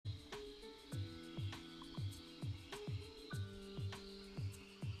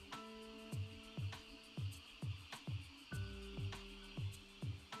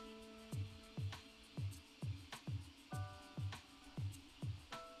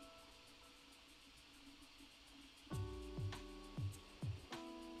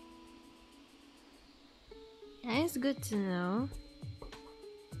It's good to know.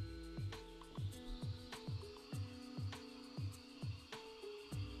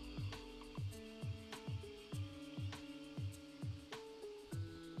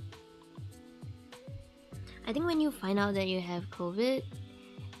 I think when you find out that you have COVID,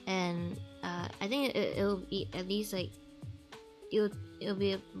 and I think it'll be at least like it'll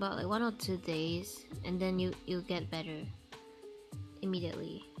be about like 1 or 2 days, and then you'll get better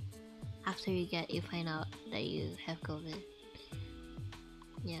immediately after you find out that you have COVID.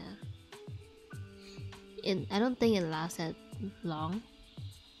 Yeah, I don't think it lasts that long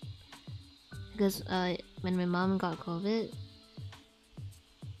because when my mom got COVID,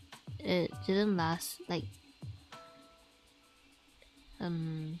 it didn't last like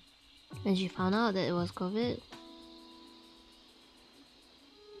when she found out that it was COVID,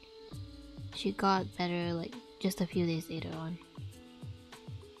 she got better like just a few days later on.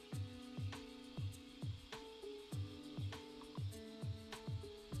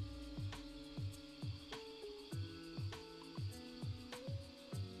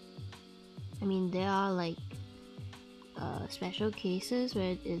 I mean, there are like special cases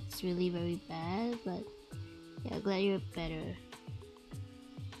where it's really very bad, but yeah, glad you're better.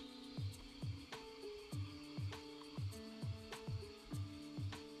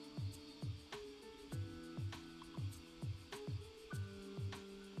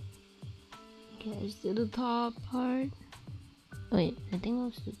 Okay, let's do the top part. Wait, I think I'll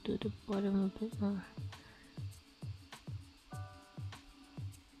just do the bottom a bit more.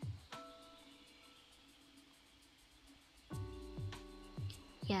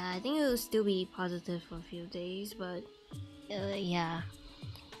 Yeah, I think it will still be positive for a few days, but yeah,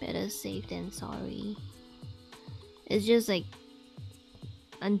 better safe than sorry. It's just like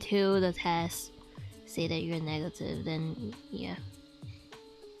until the test say that you're negative, then yeah.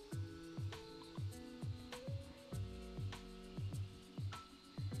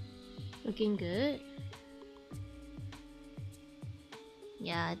 Looking good.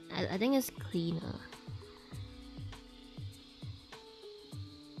 Yeah, I think it's cleaner.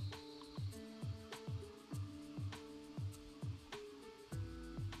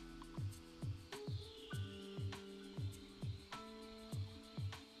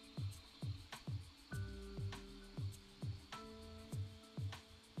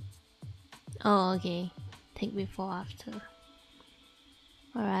 Oh, okay. Take before after.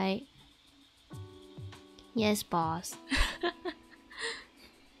 Alright. Yes, boss.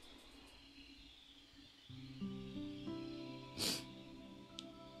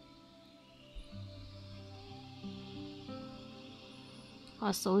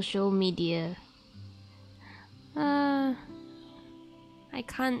 Or social media. I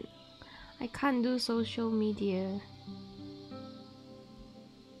can't do social media.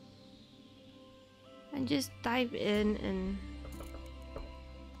 I just type in and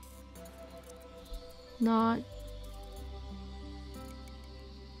not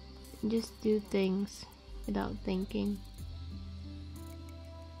just do things without thinking.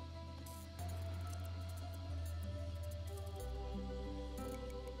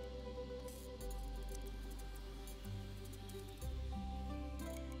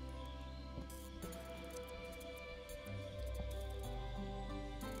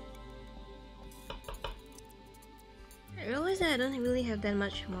 I realize that I don't really have that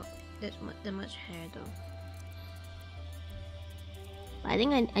much hair though. But I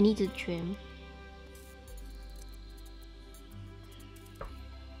think I need to trim.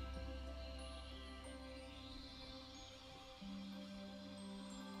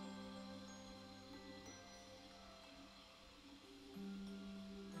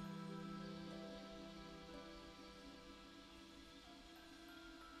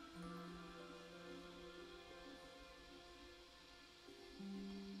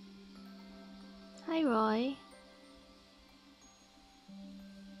 Hi, Roy.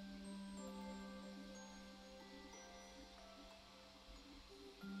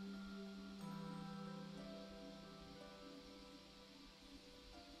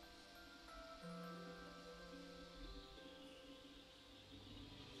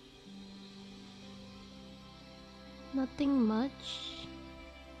 Nothing much.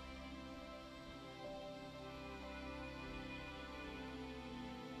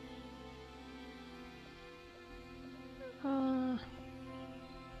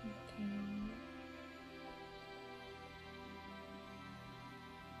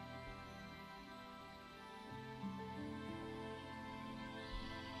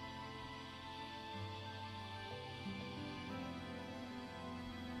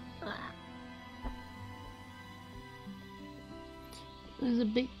 There's a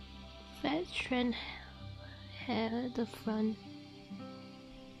big fat strand hair at the front.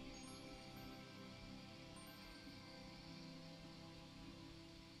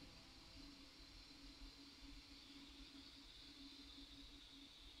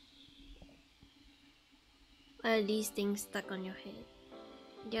 Why are these things stuck on your head?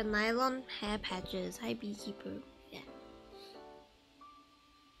 They're nylon hair patches. Hi, beekeeper. Yeah.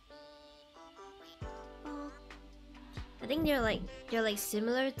 I think they're like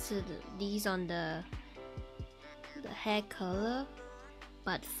similar to these on the hair color,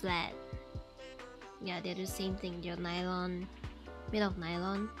 but flat. Yeah, they're the same thing. They're nylon, made of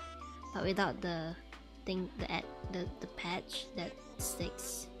nylon, but without the thing, the patch that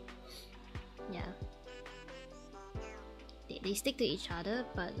sticks. Yeah. They stick to each other,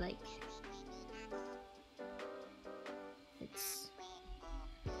 but like it's,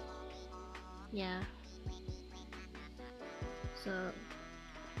 yeah. So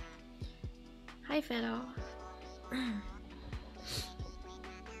hi Fero.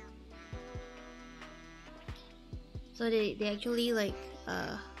 So they actually like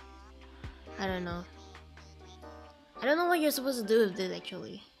I don't know what you're supposed to do with this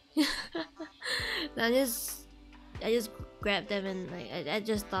actually. I just grabbed them and like I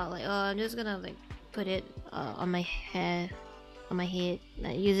just thought like, oh, I'm just gonna like put it on my hair, on my head,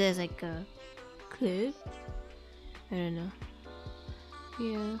 like use it as like a clip. I don't know.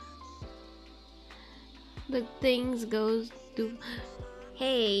 Yeah. The things goes to.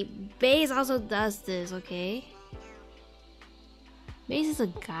 Hey, Baze also does this, okay? Baze is a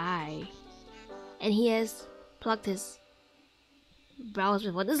guy, and he has plucked his brows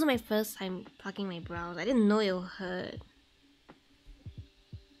before. This is my first time plucking my brows. I didn't know it would hurt.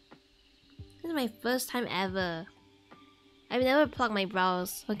 This is my first time ever. I've never plucked my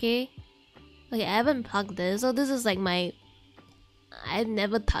brows, okay? Okay, I haven't plucked this, so this is like my... I've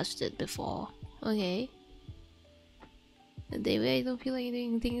never touched it before, okay? The day where I don't feel like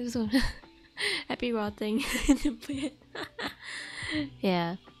doing things, so... Happy rotting in the bed.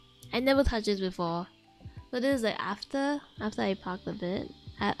 Yeah. I never touched this before. So this is like after I plucked a bit.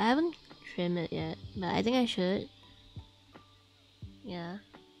 I haven't trimmed it yet, but I think I should. Yeah.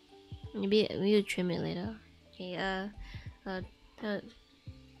 Maybe we'll trim it later. Okay, I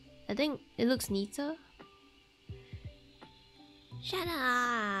think it looks neater. Shut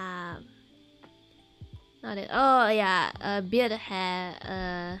up! Not it. Oh yeah, beard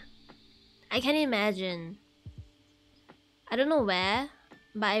hair. I can imagine. I don't know where,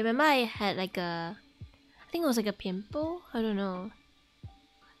 but I remember I had like a... I think it was like a pimple? I don't know.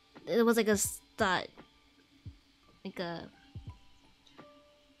 It was like a stud. Like a...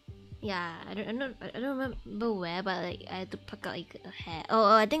 Yeah, I don't remember where, but like I had to pluck out like a hair.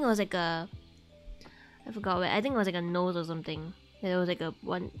 Oh, I think it was like a... I forgot where. I think it was like a nose or something. There was like a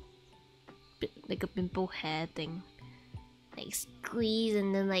like a pimple hair thing. Like squeeze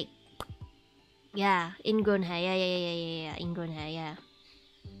and then like... Yeah, ingrown hair. Yeah. Ingrown hair, yeah.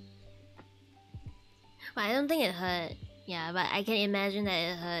 But I don't think it hurt. Yeah, but I can imagine that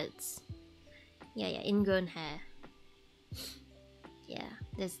it hurts. Yeah, ingrown hair. Yeah,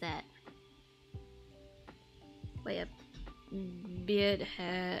 there's that. Wait, a beard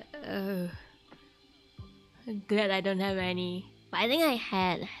hair. I'm glad I don't have any. But I think I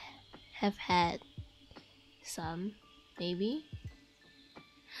have had some, maybe.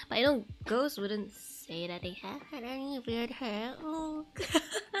 But I know ghosts wouldn't say that they have had any beard hair. Oh.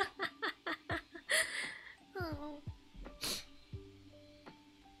 Oh.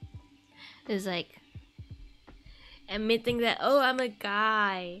 It's like admitting that, oh, I'm a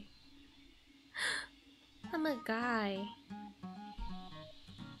guy. I'm a guy.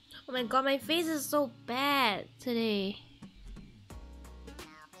 Oh my god, my face is so bad today.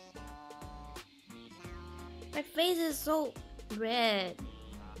 My face is so red.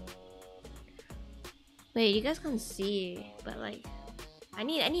 Wait, you guys can't see, but like, I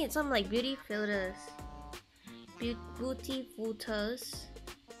need some like beauty filters. Beauty filters.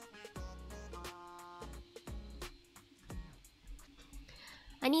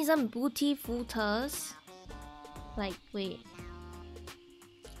 I need some booty filters. Like, wait.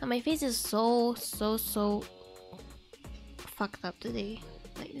 And my face is so fucked up today.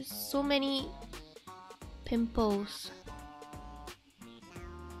 Like, there's so many pimples.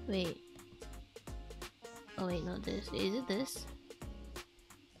 Wait. Oh wait, not this. Is it this?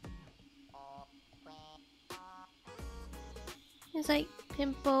 It's like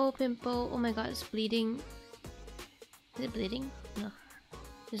pimple. Oh my god, it's bleeding. Is it bleeding? No.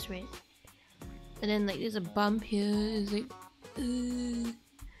 It's red. And then like there's a bump here. It's like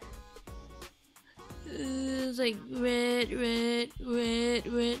it's like red.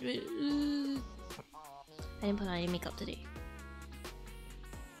 I didn't put on any makeup today.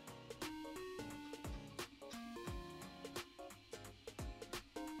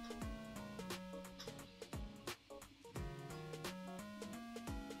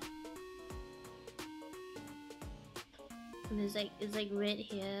 And it's like red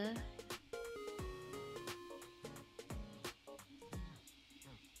here.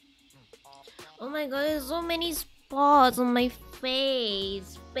 Oh my god, there's so many spots on my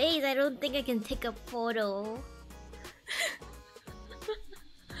face. I don't think I can take a photo.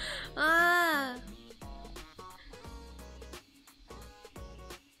 Ah.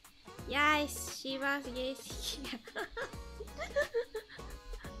 Yes, Shiva, yes.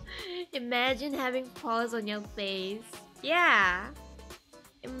 Imagine having paws on your face. Yeah.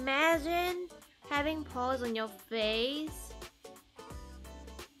 Imagine having paws on your face.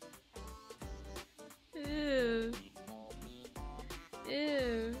 Ew.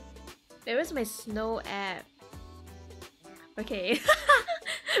 Ew. Where is my snow app? Okay.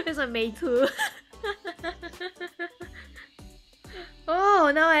 Where's my May too?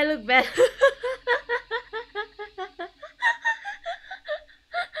 Oh, now I look bad.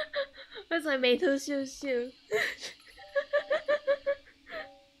 Where's my May too shoe?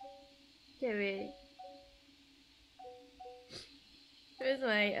 Okay, wait. Where's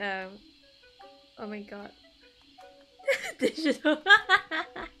my oh my god. Digital.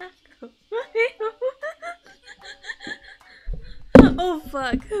 Oh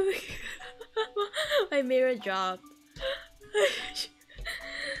fuck. My mirror dropped.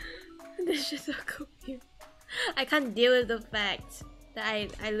 Digital copy. I can't deal with the fact that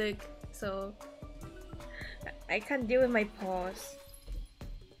I look so. I can't deal with my paws.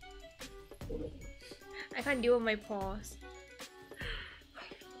 I can't deal with my paws.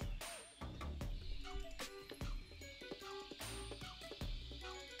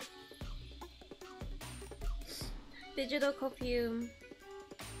 Digital perfume.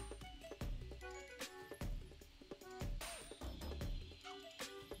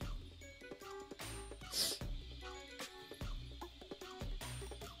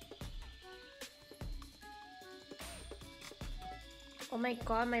 Oh my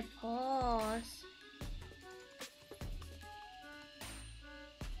god, my paws.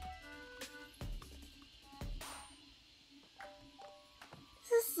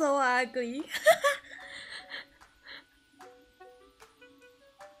 This is so ugly.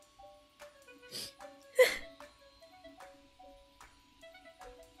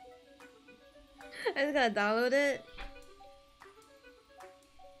 I just gotta download it.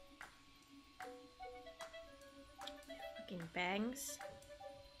 Fucking bangs.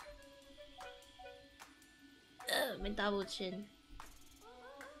 My double chin.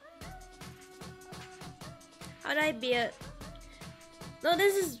 How do I be a... No,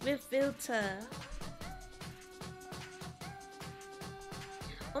 this is with filter.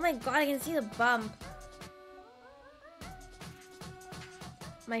 Oh my god, I can see the bump.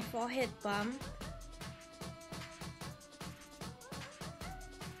 My forehead bump.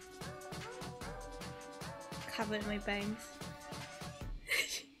 Covered my bangs.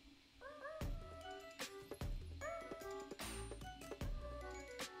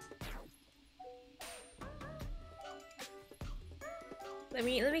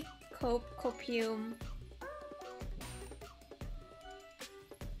 let me copium.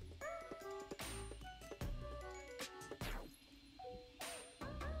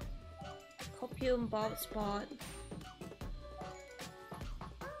 Copium bald spot.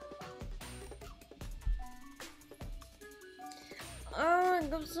 Oh, I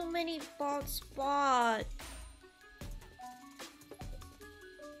got so many bald spots.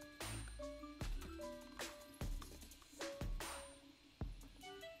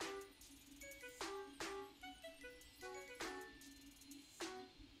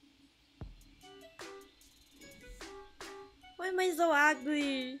 Why am I so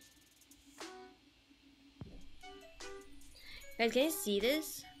ugly? Guys, can you see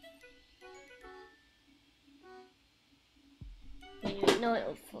this? No,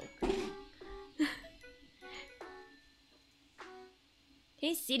 it'll focus. Can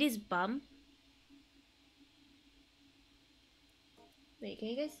you see this bump? Wait, can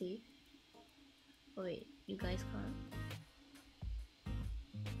you guys see? Oh wait, you guys can't.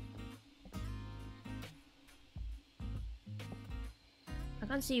 I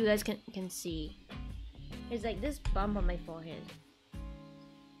can't see. You guys can see. It's like this bump on my forehead.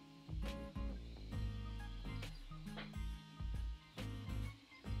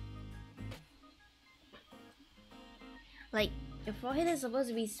 Like, your forehead is supposed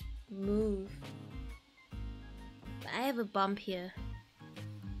to be smooth. But I have a bump here.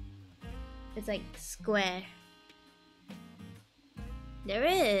 It's like square. There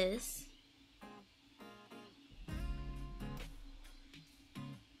is.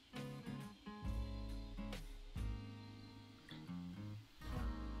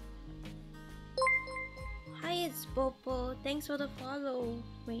 Hi, it's Popo. Thanks for the follow.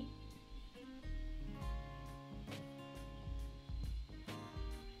 Wait.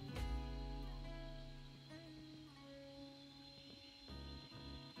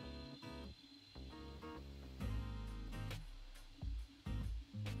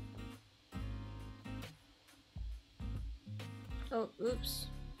 Oh, oops.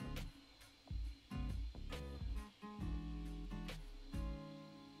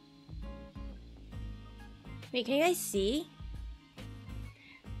 Wait, can you guys see?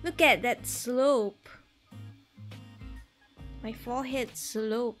 Look at that slope. My forehead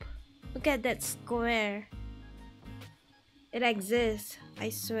slope. Look at that square. It exists, I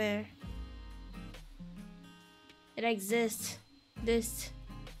swear. It exists. This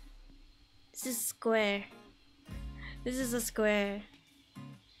is square. This is a square.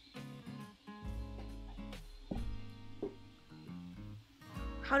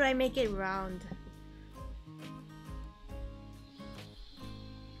 How do I make it round?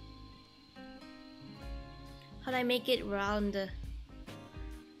 How do I make it round?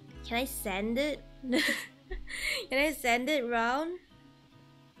 Can I sand it? Can I sand it round?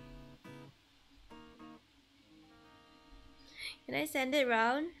 Can I sand it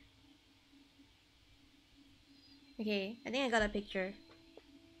round? Okay, I think I got a picture.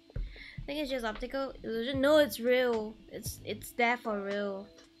 I think it's just optical illusion. No, it's real. It's there for real.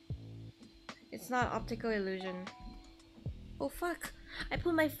 It's not optical illusion. Oh fuck! I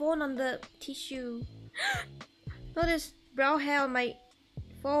put my phone on the tissue. No, there's brown hair on my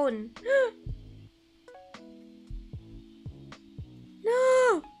phone.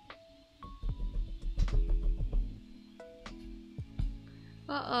 No!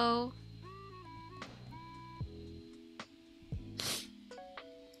 Uh-oh.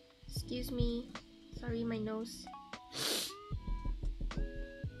 Excuse me. Sorry, my nose.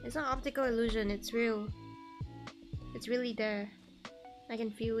 It's not optical illusion, it's real. It's really there. I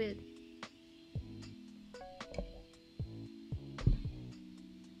can feel it.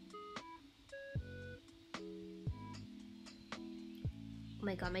 Oh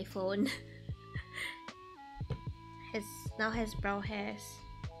my god, my phone now has brown hairs.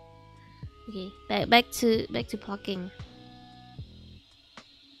 Okay, back to plucking.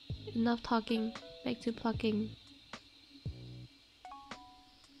 Enough talking. Back to plucking.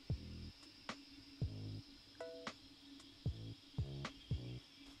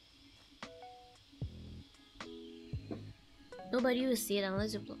 Nobody will see it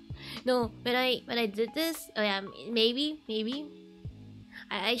unless you pluck. No, when I did this, oh yeah, maybe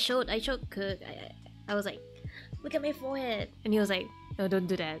I showed Kirk. I was like, look at my forehead, and he was like, no, don't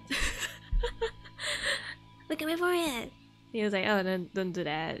do that. Look at my forehead. He was like, oh, don't do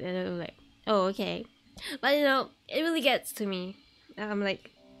that, and I was like, oh, okay. But you know, it really gets to me. I'm like,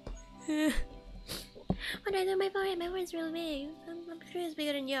 what do I do with my forehead? My forehead's really big. I'm sure it's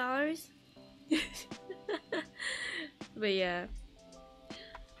bigger than yours. But yeah,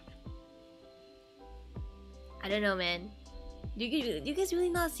 I don't know, man. Do you guys really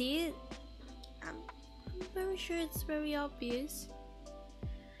not see it? I'm very sure it's very obvious.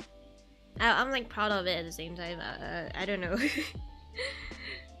 I'm like proud of it at the same time. I don't know.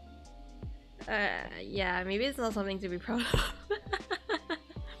 Yeah, maybe it's not something to be proud of.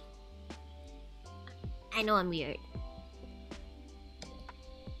 I know I'm weird.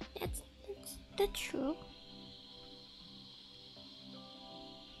 That's true.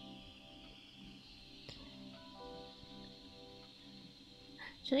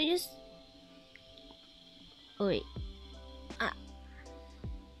 Should I just... Oh wait. Ah.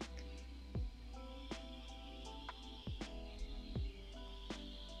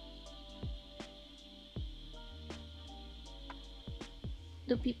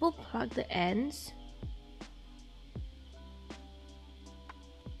 Do people plug the ends?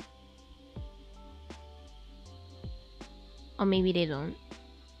 Or maybe they don't.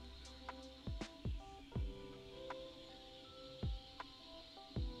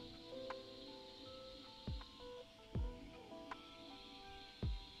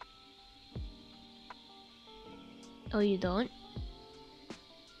 Oh, you don't?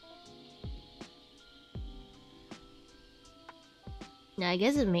 Yeah, I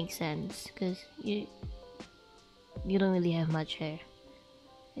guess it makes sense because you don't really have much hair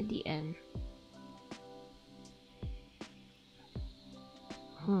at the end.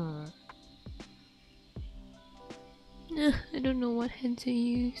 I don't know what hand to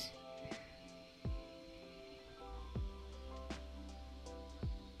use.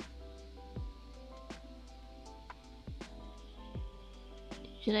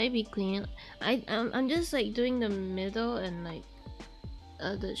 Should I be clean? I'm just like doing the middle and like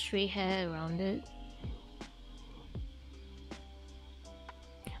the straight hair around it.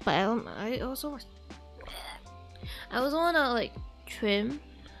 But I also wanna like trim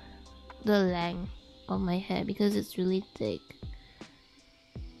the length of my hair because it's really thick.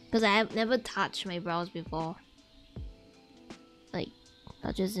 Because I have never touched my brows before. Like,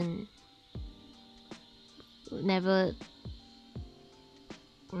 not just in... Never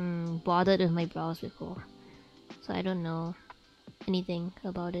bothered with my brows before. So I don't know anything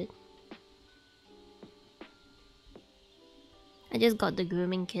about it. I just got the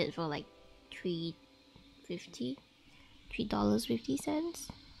grooming kit for like $3.50. $3.50.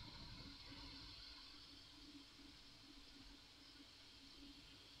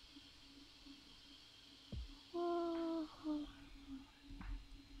 I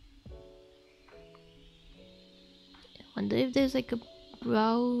wonder if there's like a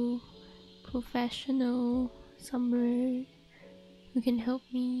brow professional somewhere who can help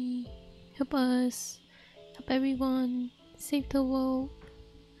me, help us, help everyone, save the world.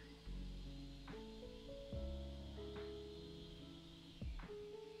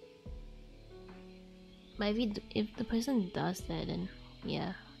 But if the person does that, then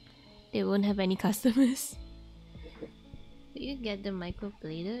yeah, they won't have any customers. Do you get the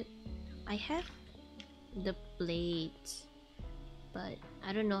microbladed? I have the blades, but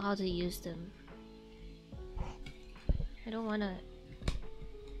I don't know how to use them. I don't wanna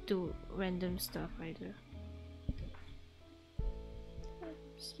do random stuff either.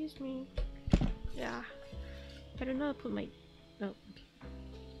 Excuse me. Yeah, I don't know how to put my... Oh,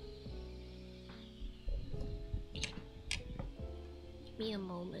 okay. Give me a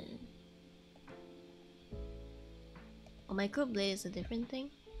moment. Oh, microblade is a different thing?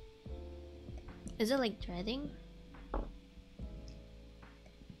 Is it like threading?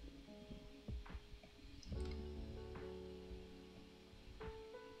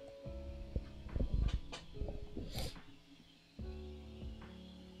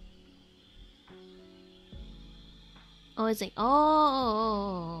 Oh, it's like,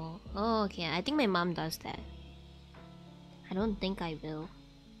 oh, okay. I think my mom does that. I don't think I will.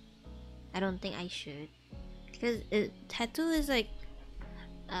 I don't think I should, because tattoo is like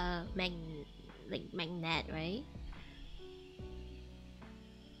magnet, right?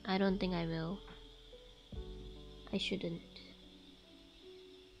 I don't think I will. I shouldn't,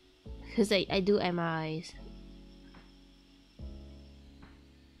 because I do MRIs.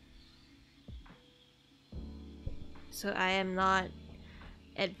 So I am not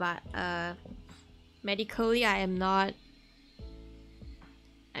medically I am not,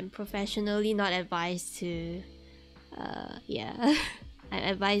 I'm professionally not advised to yeah. I'm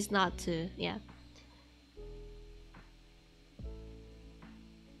advised not to, yeah.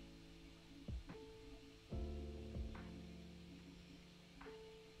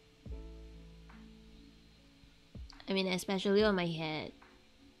 I mean, especially on my head.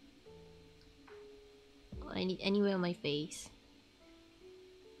 Or anywhere on my face.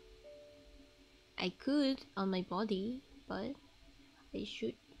 I could on my body, but I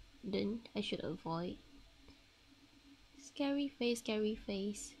should avoid. Scary face, scary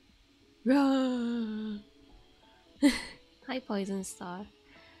face. Hi, Poison Star.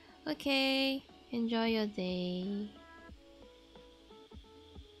 Okay, enjoy your day.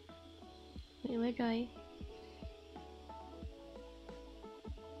 Wait, where do I?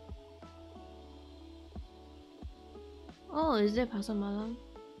 Oh, is there Pasar Malam?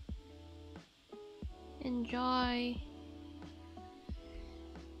 Enjoy.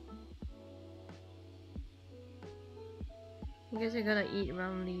 I guess I gotta eat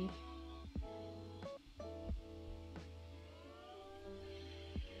Ramly.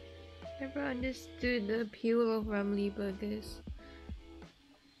 Never understood the appeal of Ramly burgers.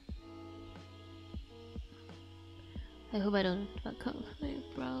 I hope I don't fuck up my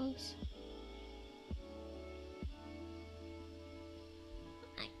brows.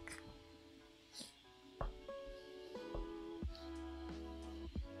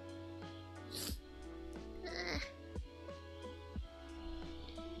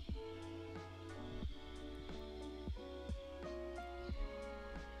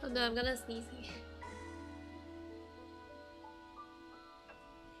 Oh no, I'm gonna sneeze.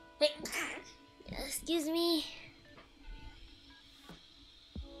 Excuse me.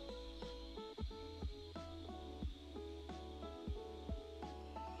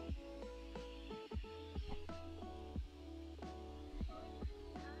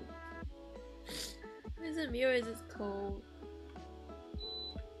 Is it me or is it cold?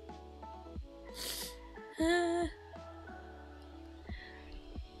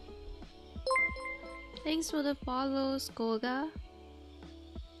 Thanks for the follow, Skoga.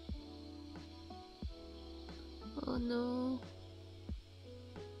 Oh no.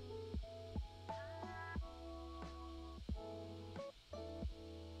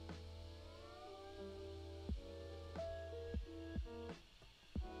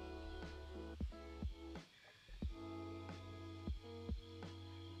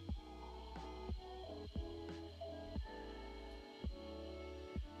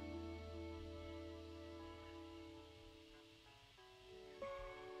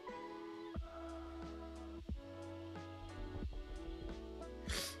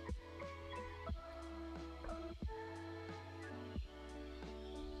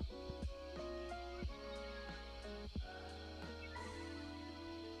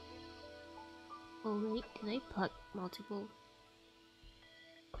 Oh wait, can I pluck multiple?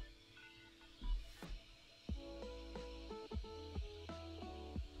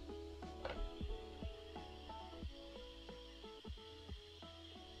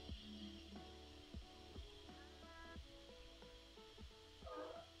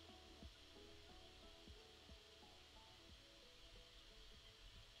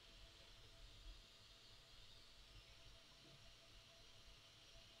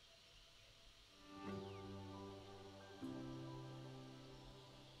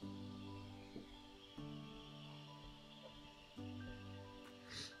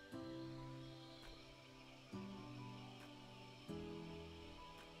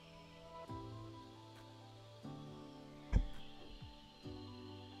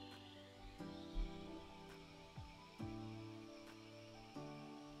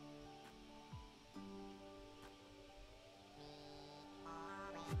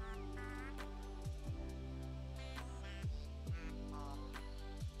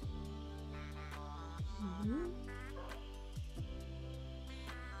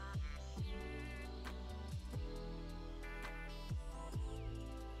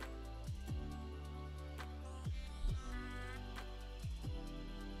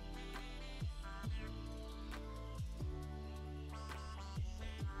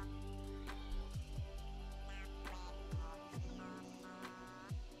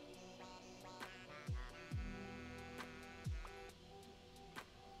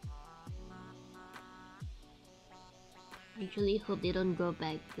 I actually hope they don't grow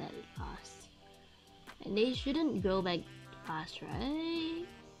back that fast. And they shouldn't grow back fast, right?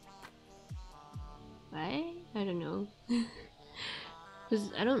 Right? I don't know.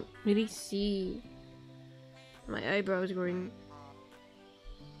 Because I don't really see my eyebrows growing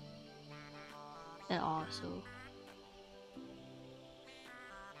at all, so...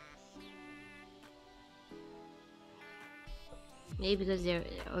 Maybe because they're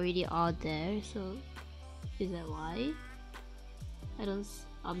already all there, so... Is that why? I don't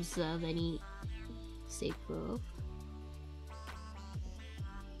observe any safe growth.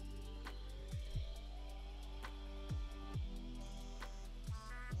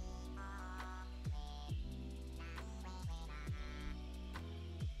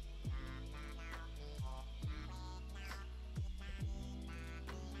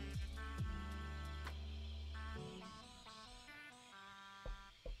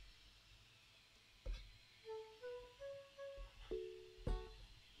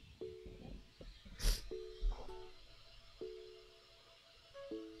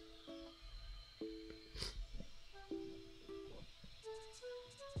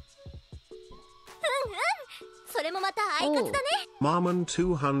 Oh. Marmon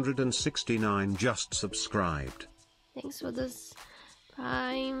 269 just subscribed. Thanks for this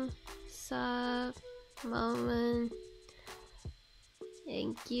prime sub, Moment.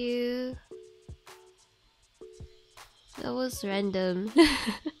 Thank you. That was random.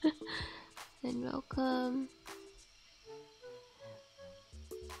 And welcome.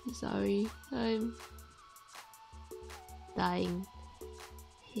 I'm sorry, I'm dying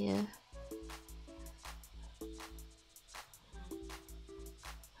here.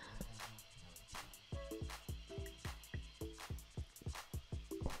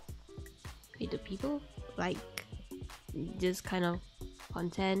 Wait, do people like this kind of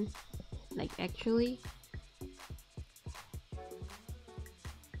content? Like actually?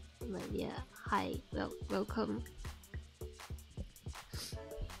 But yeah, hi, welcome.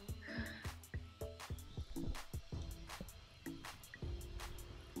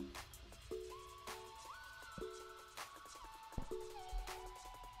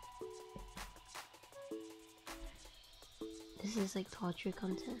 This is like torture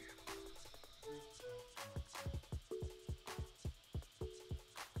content.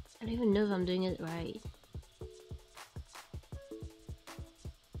 I don't even know if I'm doing it right.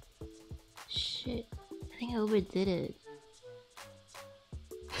 Shit. think I overdid it.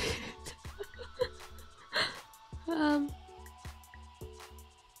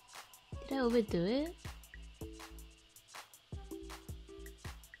 Did I overdo it?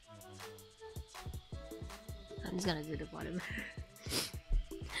 I'm just gonna do the bottom.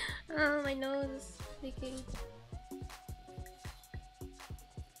 Oh, my nose is leaking.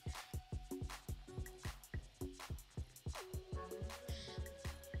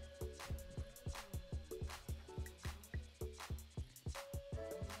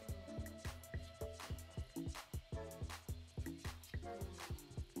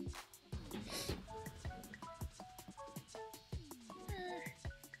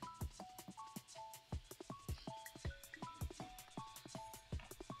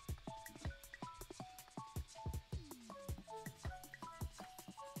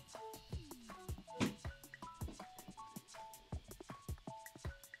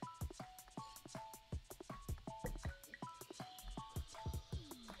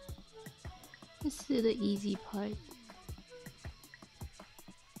 Let's do the easy part.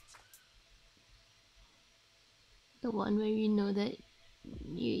 The one where you know that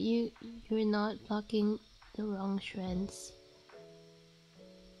you're not plucking the wrong strands.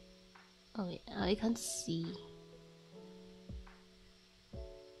 Oh wait, I can't see.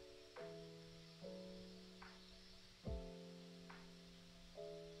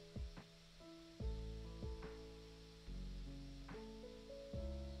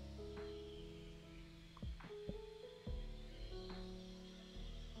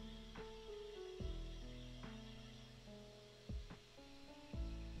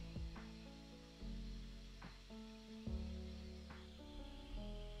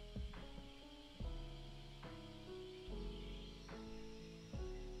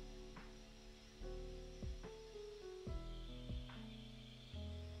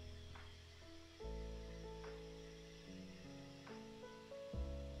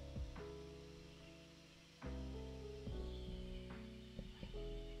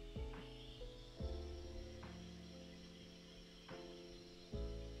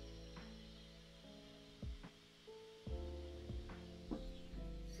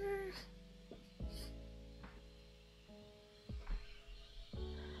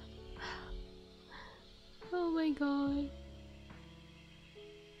 Oh my god.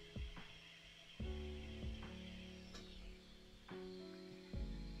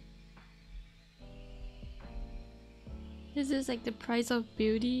 This is like the price of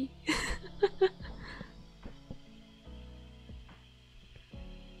beauty.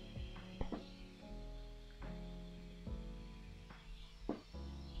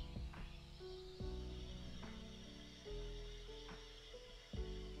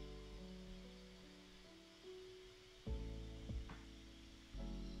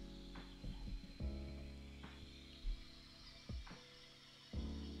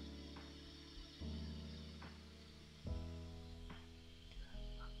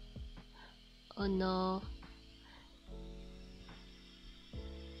 Oh no.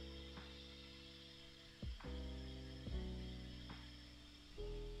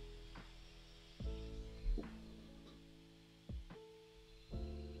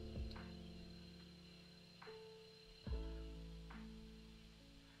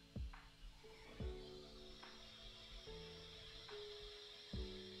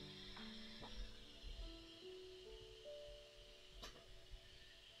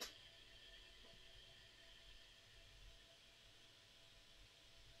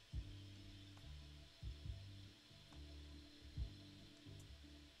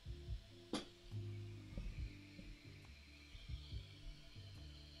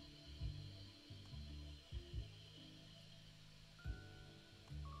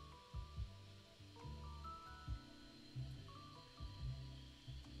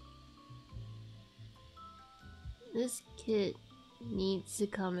 This kid needs to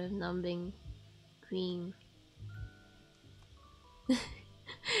come with numbing cream.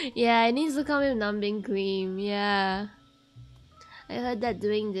 Yeah, it needs to come with numbing cream, yeah. I heard that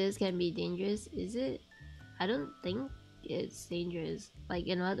doing this can be dangerous, is it? I don't think it's dangerous. Like,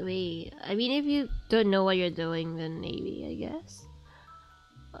 in what way? I mean, if you don't know what you're doing, then maybe, I guess.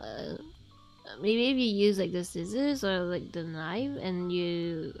 Maybe if you use like the scissors or like the knife and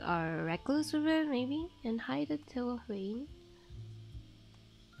you are reckless with it, maybe, and hide it till rain.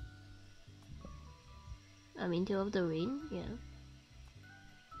 I mean, till of the rain, yeah.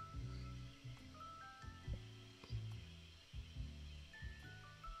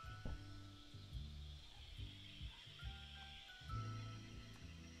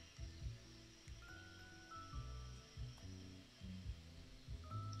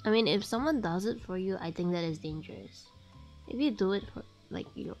 I mean, if someone does it for you, I think that is dangerous. If you do it for like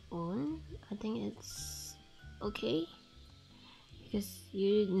your own, I think it's okay because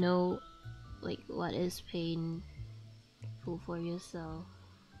you know like what is painful for yourself.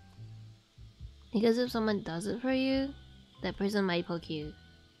 Because if someone does it for you, that person might poke you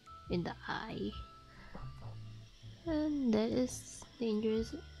in the eye, and that is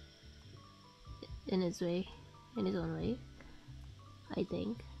dangerous in its way, in its own way, I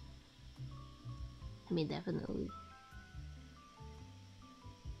think. I mean, definitely.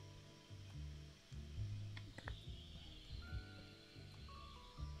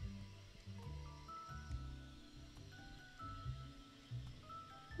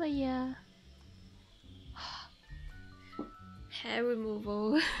 But yeah, hair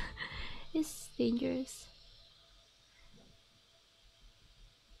removal is dangerous.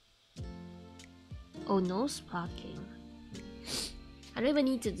 Oh, nose plucking. I don't even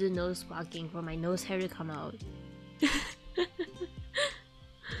need to do nose plucking for my nose hair to come out.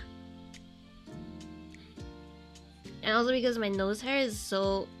 And also because my nose hair is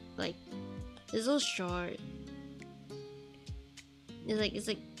so like, it's so short. It's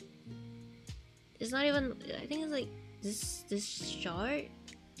like it's not even, I think it's like this short.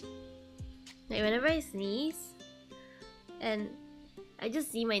 Like whenever I sneeze and I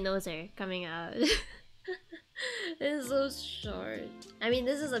just see my nose hair coming out. It's so short. I mean,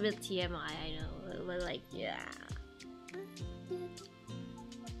 this is a bit TMI, I know, but like, yeah.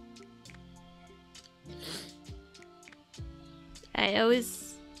 I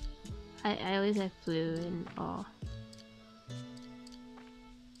always have flu and all.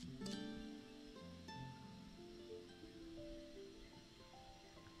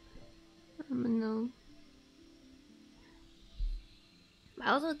 No.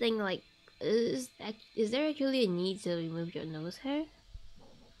 I also think like, is there actually a need to remove your nose hair?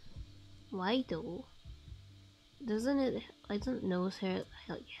 Why though? Doesn't nose hair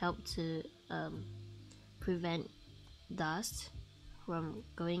help to prevent dust from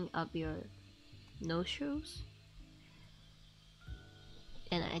going up your nostrils?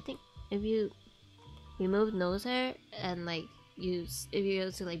 And I think if you remove nose hair and like if you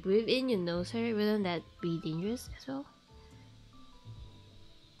also like breathe in your nose hair, wouldn't that be dangerous as well?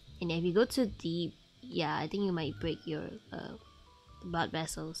 And if you go too deep, yeah, I think you might break your blood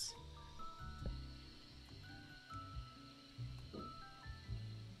vessels.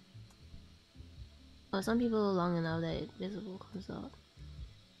 Or some people long enough that visible comes out.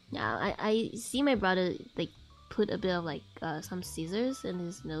 Yeah, I see my brother like put a bit of like some scissors in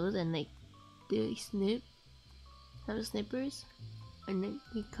his nose and like they snip some snippers and then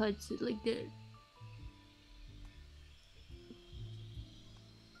he cuts it like that.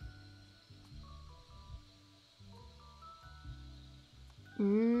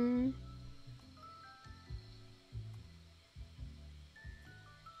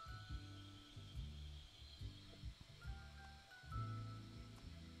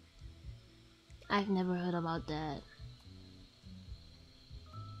 I've never heard about that.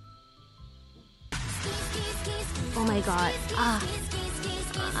 Oh my god.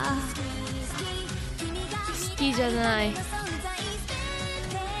 Ski-janai.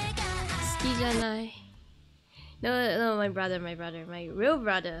 Ski-janai. No, my brother, my real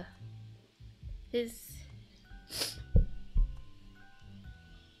brother. His...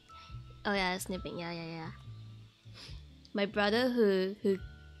 Oh yeah, snipping, yeah. My brother who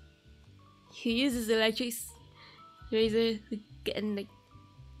uses electric razor and like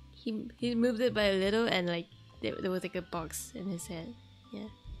he moved it by a little and like there was like a box in his head. Yeah.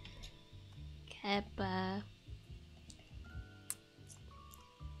 Kappa.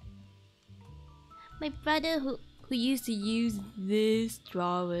 My brother who used to use these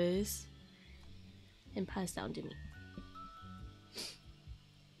drawers and passed down to me.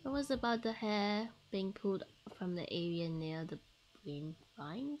 What was about the hair being pulled from the area near the green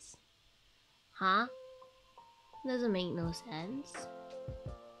vines? Huh? Doesn't make no sense.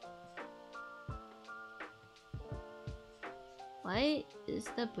 Why is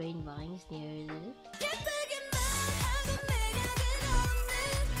the brain vines near this?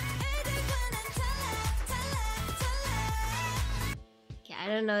 Okay, I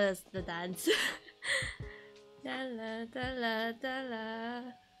don't know the dance. Da la da la da la.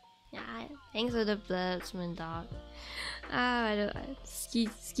 Yeah, thanks for the blurbs, my dog. I don't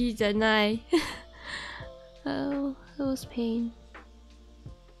ski-janai. Oh, that was pain.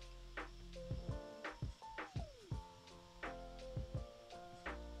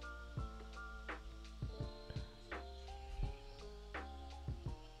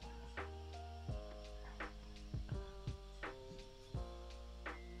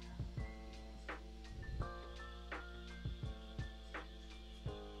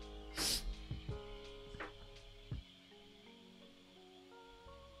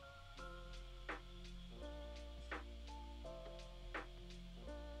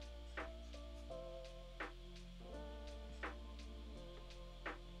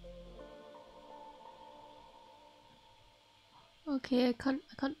 Okay, I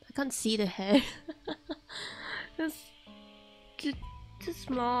can't see the hair. It's too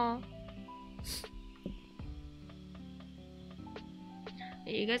small.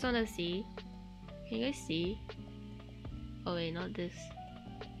 Hey, you guys wanna see? Can you guys see? Oh wait, not this.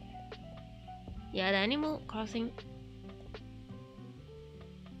 Yeah, the Animal Crossing.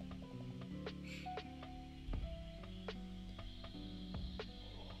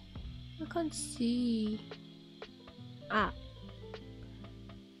 I can't see. Ah.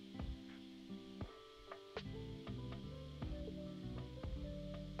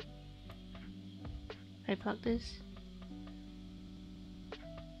 I plug this.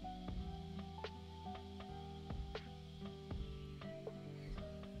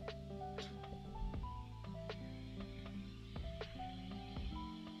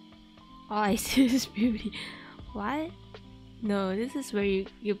 Oh, I see this beauty. What? No, this is where you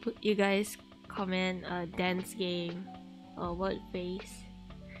guys comment a dance game or what face.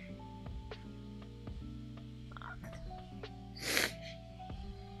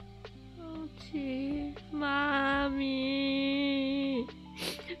 Oh, gee, mommy.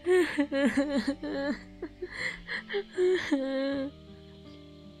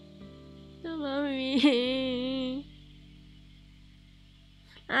 Mommy.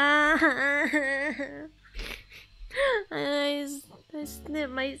 I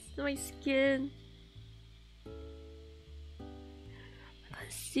snipped my skin.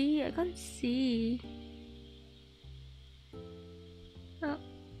 I can't see. Oh.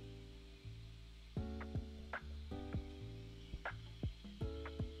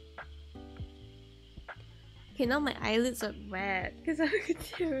 Okay, now my eyelids are wet because I'm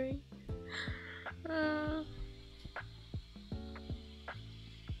tearing.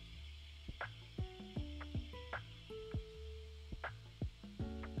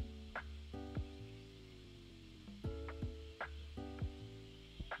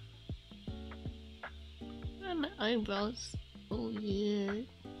 My eyebrows. Oh yeah.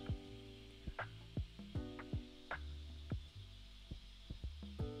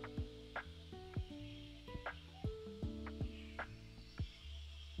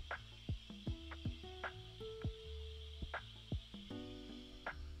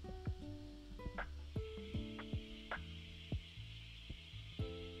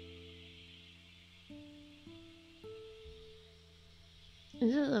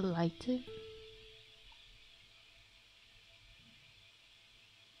 Is it a lighter?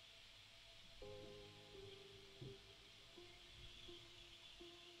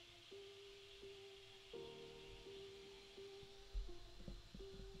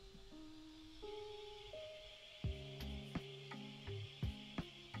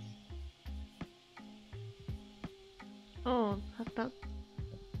 Oh, about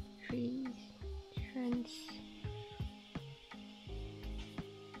trees, trends.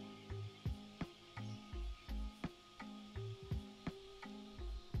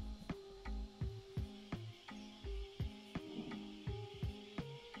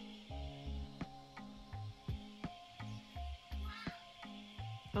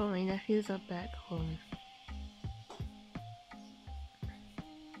 Oh, my nephews are back home.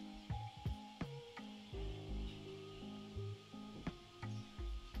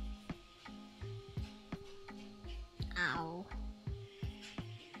 Ow.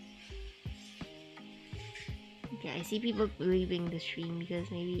 Okay, I see people leaving the stream because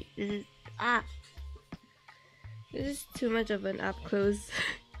maybe this is too much of an up close.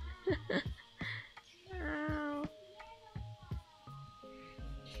 Ow.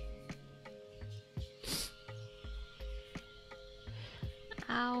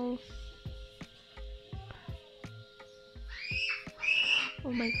 Ow.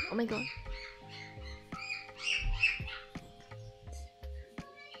 Oh my god.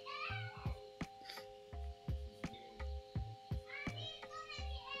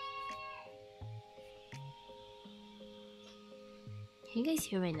 Can you guys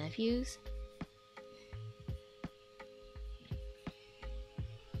hear my nephews?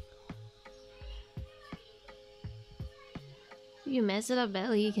 If you mess it up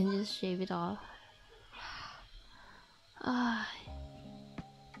badly, you can just shave it off.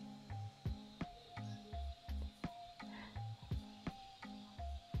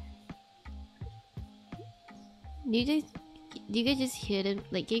 Do you guys just hear them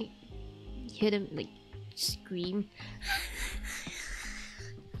like scream?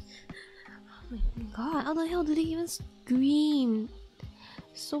 Oh my god, how the hell do they even scream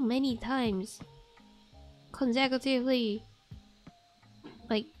so many times consecutively?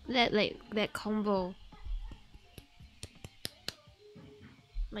 Like that combo.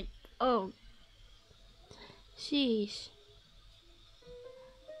 Like, oh sheesh.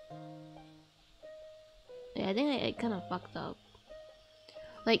 Okay, I think I kind of fucked up.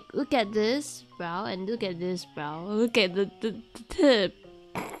 Like, look at this brow and look at this brow. Look at the tip.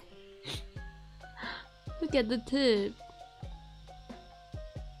 Look at the tip.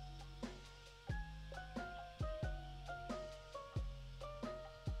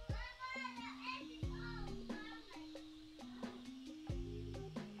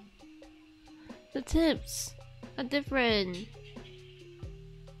 The tips are different.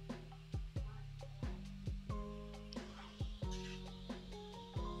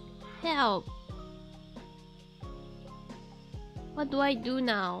 Help! What do I do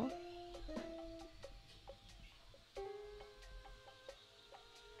now?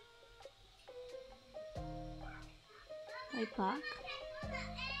 I pluck?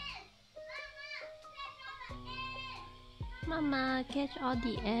 Mama, catch all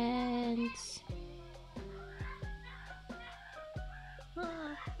the ants.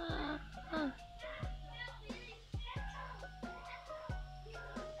 Ah.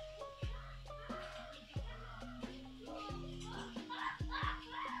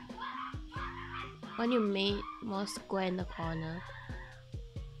 One you made more square in the corner.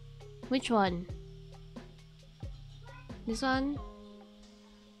 Which one? This one?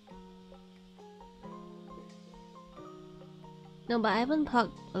 No, but I haven't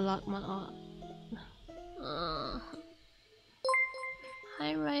plucked a lot more.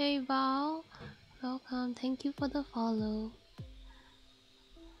 Hi Rival, welcome. Thank you for the follow.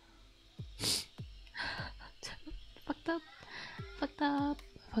 Fucked up. Fucked up.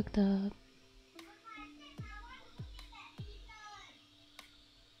 Fucked up.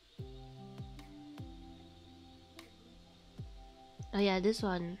 Oh yeah, this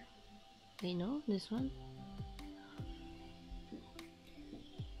one. Wait, no, this one.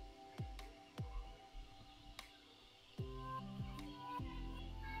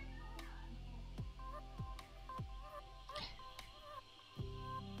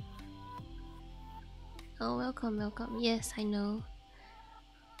 Oh, welcome, welcome. Yes, I know.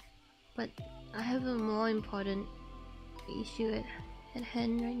 But I have a more important issue at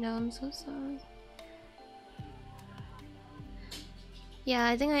hand right now. I'm so sorry. Yeah,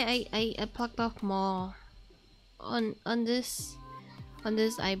 I think I plucked off more on this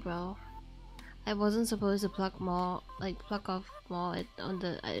eyebrow. I wasn't supposed to pluck more, like pluck off more on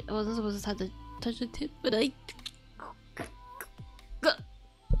the. I wasn't supposed to touch the tip, but I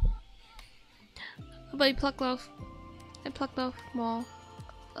plucked off. I plucked off more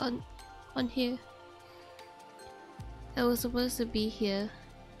on here. I was supposed to be here.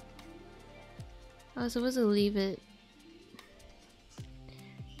 I was supposed to leave it.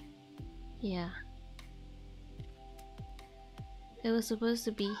 Yeah. It was supposed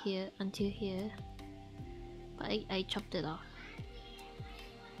to be here until here. But I chopped it off.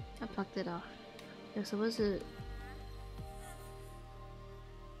 I plucked it off. It was supposed to...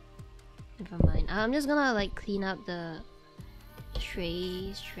 Never mind. I'm just gonna like clean up the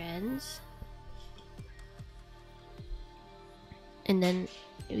stray strands. And then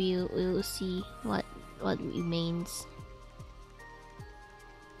we'll see what remains.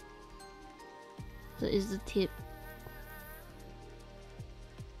 So is the tip.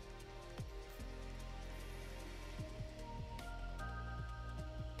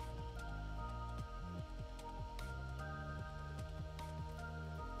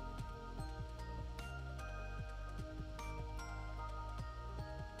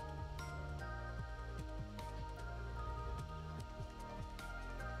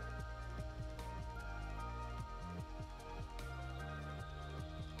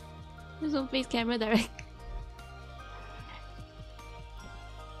 There's no face camera direct.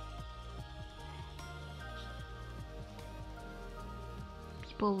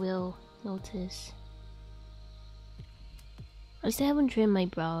 People will notice. I still haven't trimmed my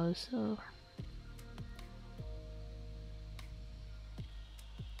brows, so...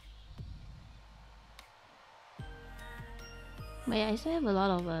 But yeah, I still have a lot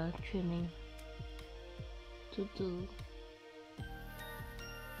of trimming to do.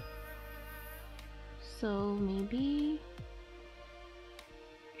 So maybe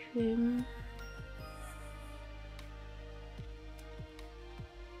trim.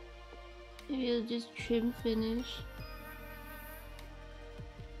 Maybe I'll just trim finish.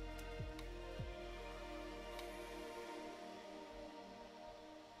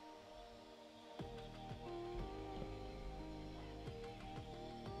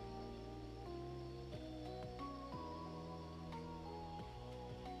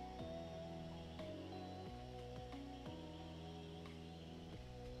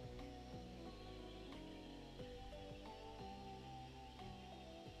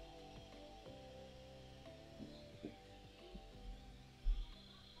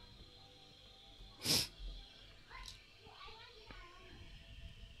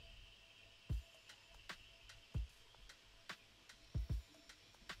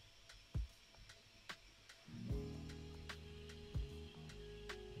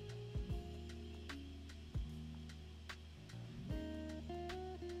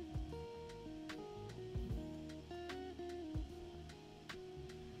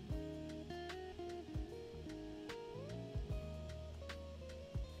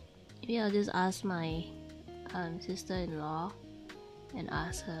 Maybe I'll just ask my sister-in-law and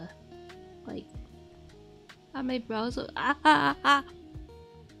ask her, like, are my brows are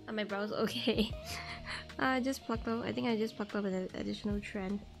my brows okay? I just plucked off. I think I just plucked off an additional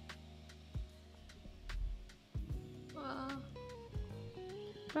trend.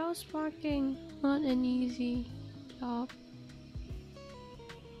 Brow sparking, not an easy job.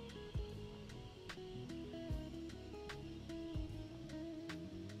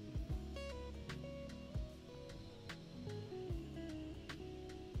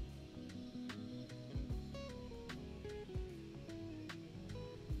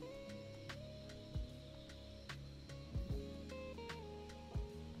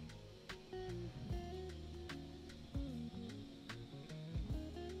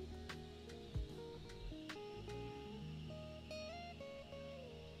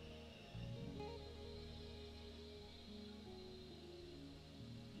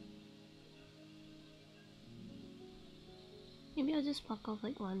 Maybe I'll just pluck off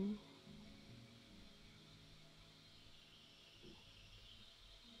like one.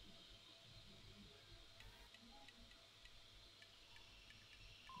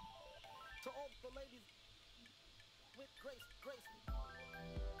 To all the ladies with grace.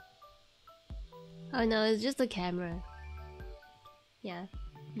 Oh no, it's just the camera. Yeah,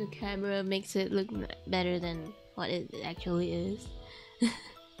 the camera makes it look better than what it actually is.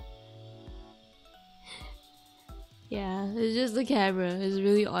 Yeah, it's just the camera. It's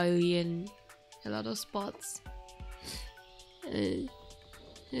really oily and a lot of spots. In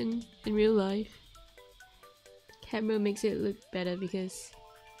real life, camera makes it look better because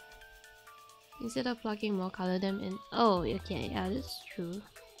instead of plucking more, color them in. Oh, okay, yeah, that's true.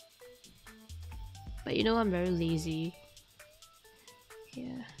 But you know, I'm very lazy.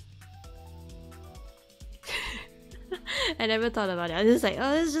 Yeah. I never thought about it. I was just like,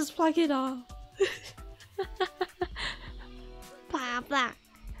 oh, let's just pluck it off.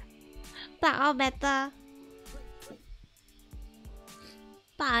 Pluck all better.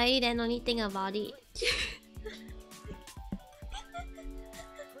 Bye, then only think about it.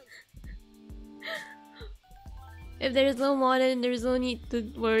 If there's no more, then there's no need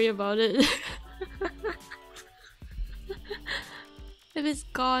to worry about it. If it's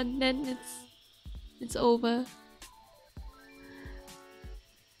gone, then it's over.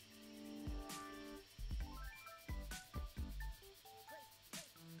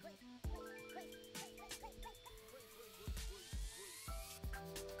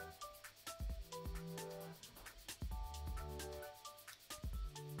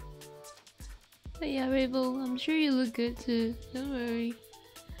 But yeah, Rainbow, I'm sure you look good too. Don't worry.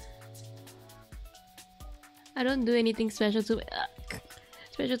 I don't do anything special to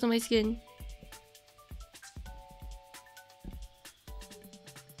my skin.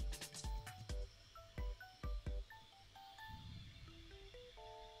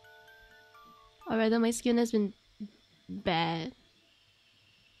 Or rather, my skin has been bad.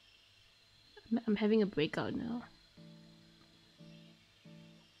 I'm having a breakout now.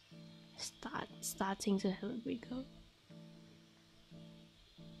 Starting to have a breakout.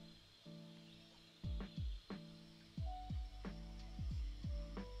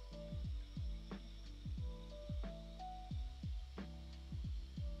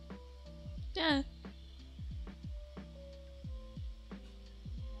 Yeah.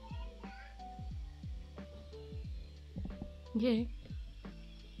 Okay.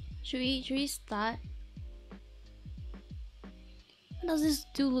 Should we start? Does this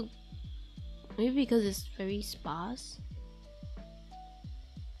do look? Maybe because it's very sparse.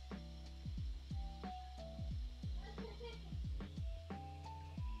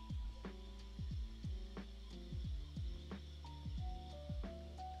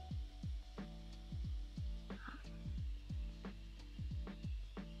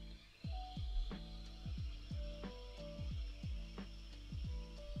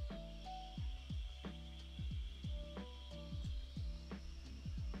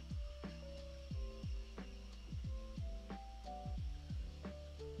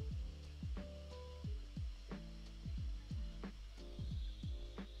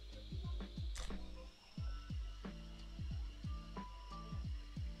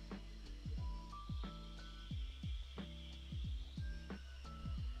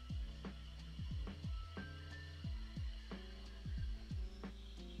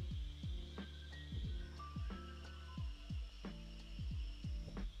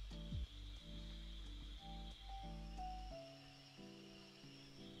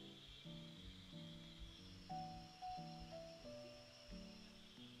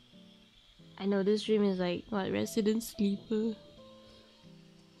 I know this stream is like what, resident sleeper.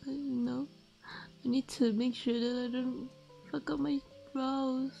 I need to make sure that I don't fuck up my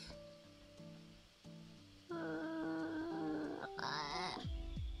brows.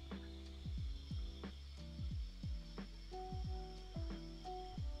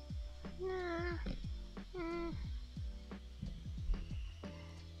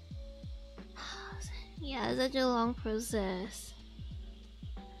 Yeah, such a long process.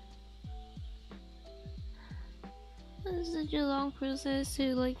 It's such a long process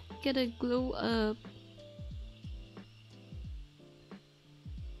to like get a glow up.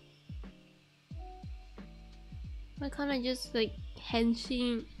 Why can't I just like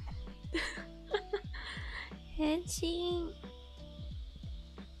henshin? Henshin.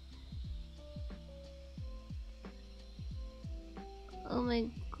 Oh my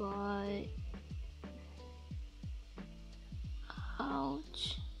god.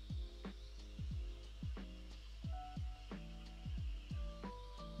 Ouch.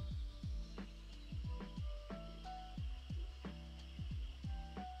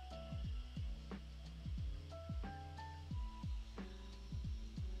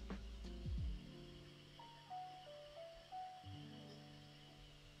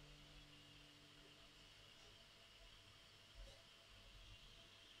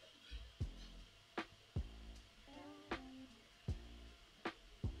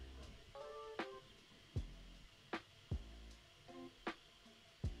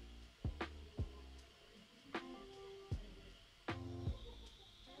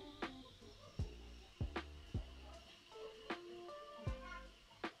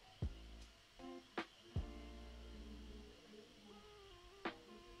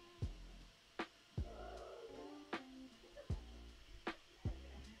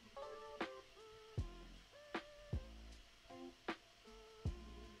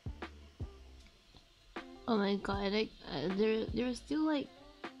 Oh my god, like there are still like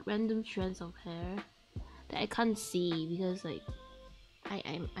random strands of hair that I can't see because like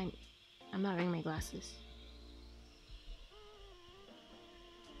I'm not wearing my glasses.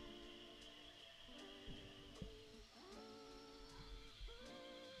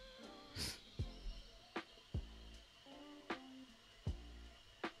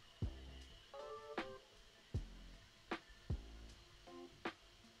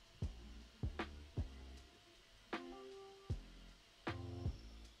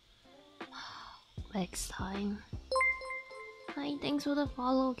 Next time. Hi, thanks for the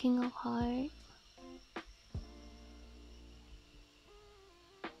follow, King of Heart.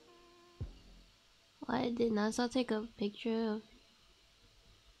 Why did NASA take a picture of?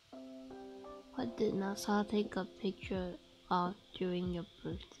 What did NASA take a picture of during your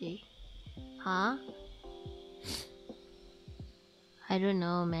birthday? Huh? I don't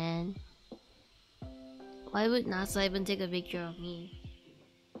know, man. Why would NASA even take a picture of me?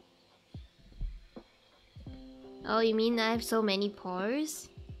 Oh, you mean I have so many pores?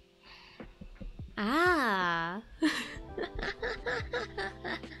 Ah.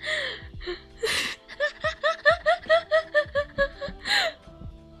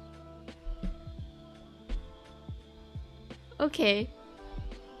 Okay.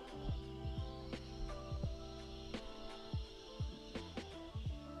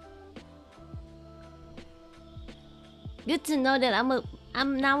 Good to know that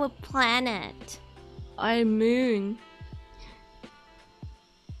I'm now a planet. I'm moon.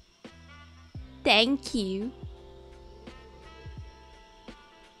 Thank you.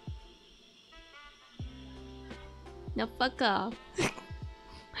 Now fuck off.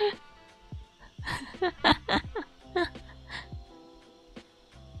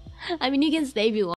 I mean, you can stay if you want.